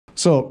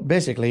So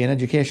basically, an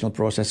educational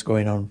process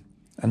going on,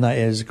 and that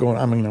is going.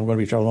 I mean, I'm going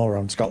to be traveling all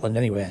around Scotland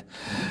anyway,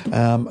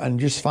 and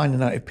just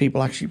finding out if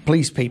people actually,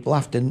 police people,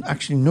 have to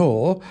actually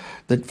know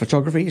that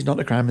photography is not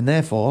a crime, and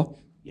therefore,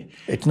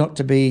 it's not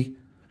to be.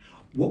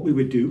 What we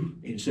would do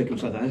in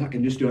circumstances like that, I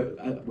can just do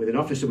it with an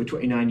officer with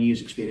 29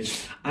 years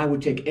experience. I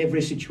would take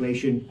every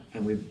situation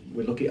and we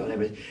look at it on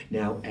everything.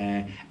 Now,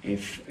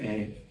 if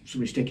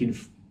somebody's taking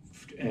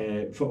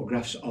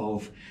photographs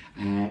of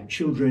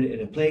children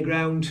in a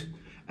playground,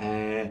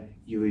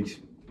 you would...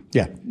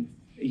 Yeah.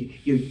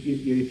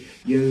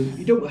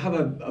 You don't have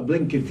a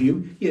blinkered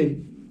view.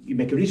 You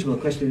make a reasonable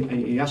request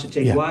and you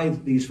ascertain why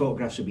these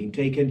photographs are being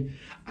taken,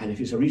 and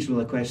if it's a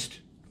reasonable request,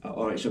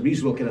 or it's a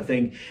reasonable kind of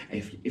thing,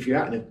 if you're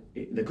out in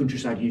the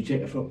countryside and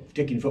you're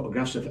taking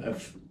photographs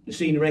of the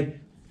scenery,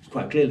 it's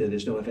quite clear that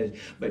there's no offence.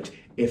 But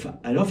if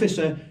an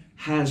officer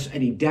has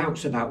any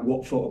doubts about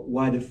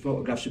why the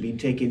photographs are being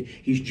taken,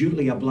 he's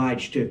duly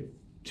obliged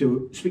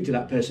to speak to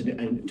that person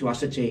and to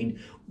ascertain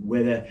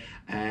whether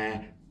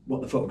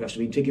what the photographs are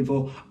being taken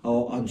for,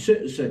 or on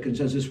certain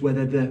circumstances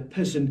whether the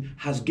person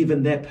has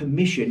given their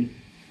permission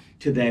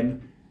to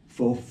them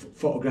for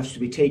photographs to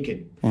be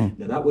taken.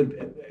 Now that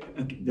would,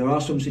 there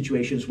are some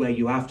situations where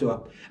you have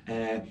to,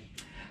 I'm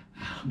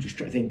just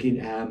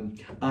thinking,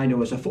 I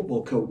know as a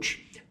football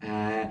coach,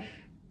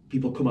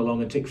 people come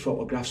along and take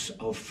photographs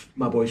of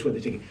my boys where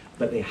they're taking,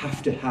 but they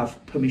have to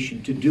have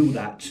permission to do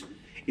that,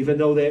 even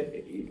though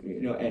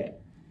they're,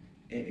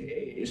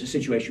 it's a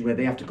situation where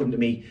they have to come to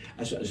me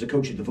as a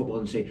coach of the football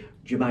and say,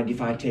 do you mind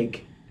if I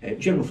take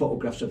general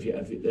photographs of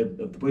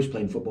the boys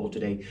playing football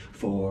today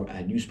for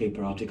a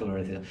newspaper article or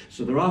anything.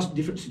 So there are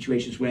different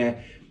situations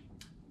where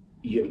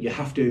you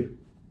have to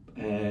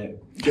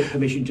get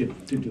permission to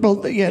do.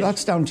 Well, yeah,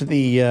 that's down to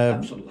the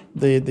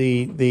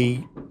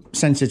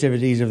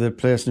sensitivities of the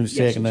person who's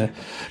taken the.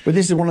 But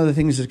this is one of the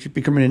things that's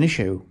becoming an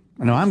issue.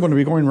 I know I'm going to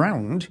be going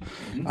round,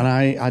 and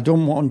I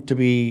don't want to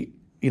be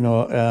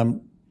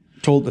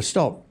told to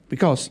stop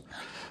because,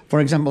 for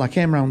example, I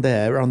came round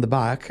there around the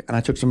back and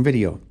I took some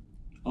video.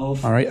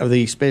 Of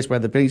the space where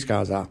the police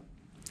cars are.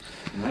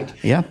 Right.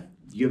 Yeah.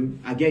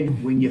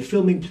 Again, when you're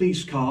filming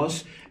police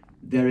cars,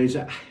 there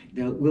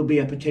will be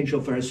a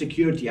potential for a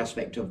security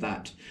aspect of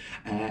that.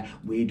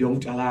 We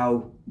don't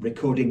allow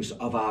recordings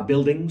of our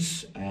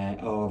buildings.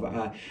 We're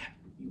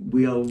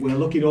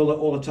looking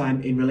all the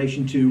time in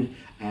relation to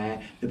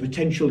the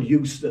potential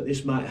use that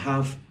this might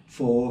have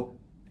for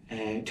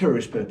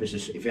terrorist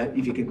purposes, if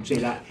you can say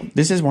that.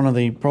 This is one of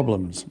the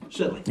problems.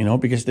 Certainly.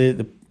 Because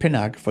the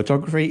PINAG,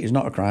 photography, is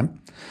not a crime.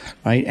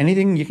 Right?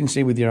 Anything you can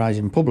see with your eyes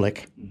in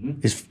public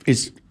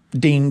is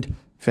deemed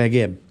fair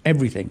game.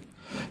 Everything.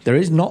 There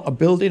is not a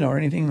building or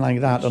anything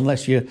like that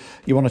unless you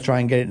want to try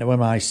and get it into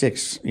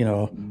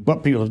MI6,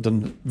 But people have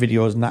done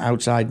videos and that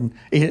outside, and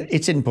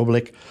it's in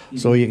public,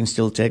 so you can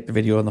still take the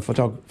video and the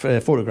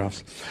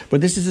photographs.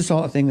 But this is the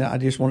sort of thing that I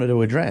just wanted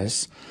to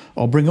address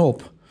or bring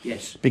up.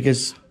 Yes.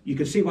 Because you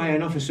can see why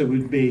an officer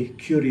would be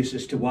curious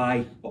as to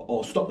why,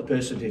 or stop the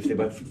person if they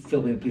were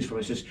filming the police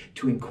premises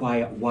to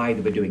inquire why they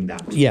were doing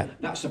that. Yeah.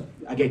 That's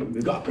again,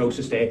 we've got a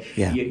process there.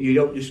 Yeah. You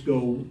don't just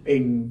go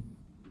in,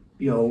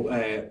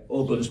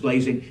 all guns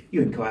blazing.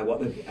 You inquire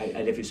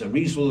and if it's a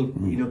reasonable,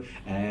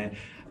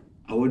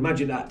 I would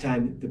imagine at that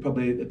time the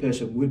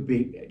person would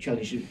be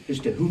challenged as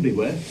to who they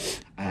were,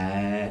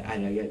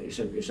 and it's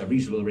a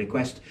reasonable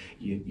request.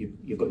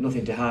 You've got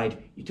nothing to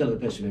hide. You tell the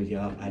person who you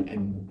are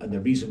and the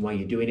reason why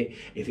you're doing it.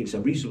 If it's a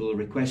reasonable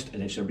request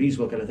and it's a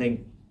reasonable kind of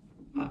thing,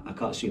 I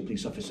can't see a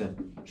police officer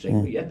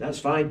saying, yeah, that's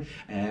fine.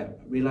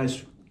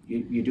 Realise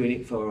you're doing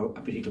it for a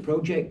particular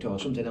project or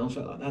something else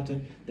like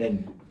that.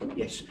 Then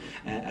yes,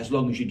 as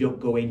long as you don't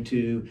go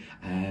into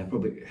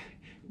probably.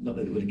 Not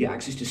that they would get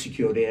access to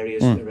secured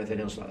areas or anything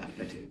else like that,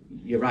 but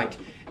you're right.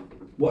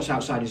 What's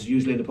outside is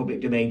usually in the public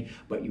domain,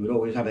 but you would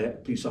always have a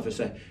police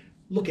officer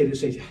look at it and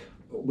say,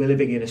 we're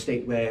living in a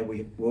state where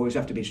we always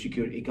have to be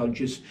security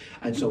conscious,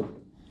 and so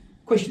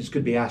questions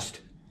could be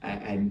asked,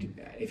 and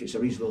if it's a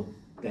reasonable,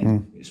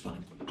 then it's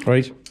fine.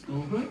 Right.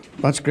 All right.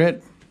 That's great.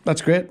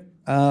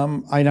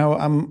 I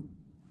know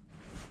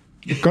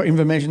you've got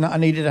information that I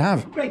needed to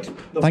have. Great.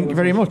 Thank you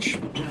very much.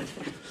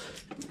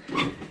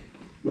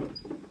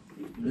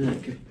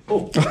 Okay.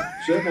 Oh,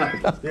 certainly.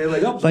 There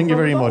we go. Thank you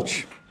very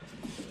much.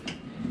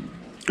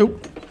 Oh,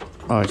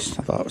 I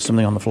thought it was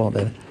something on the floor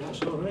there.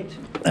 That's all right.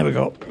 There we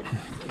go.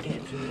 Again,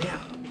 through there.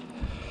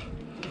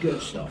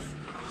 Good stuff.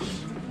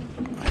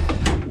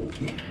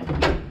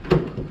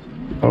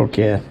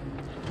 Okay.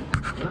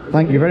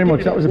 Thank you very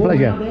much. That was a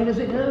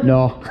pleasure.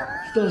 No.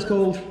 Still as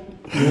cold.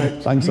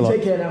 Thanks a lot.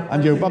 Take care now.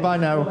 And you. Bye-bye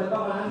now.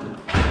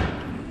 Bye-bye.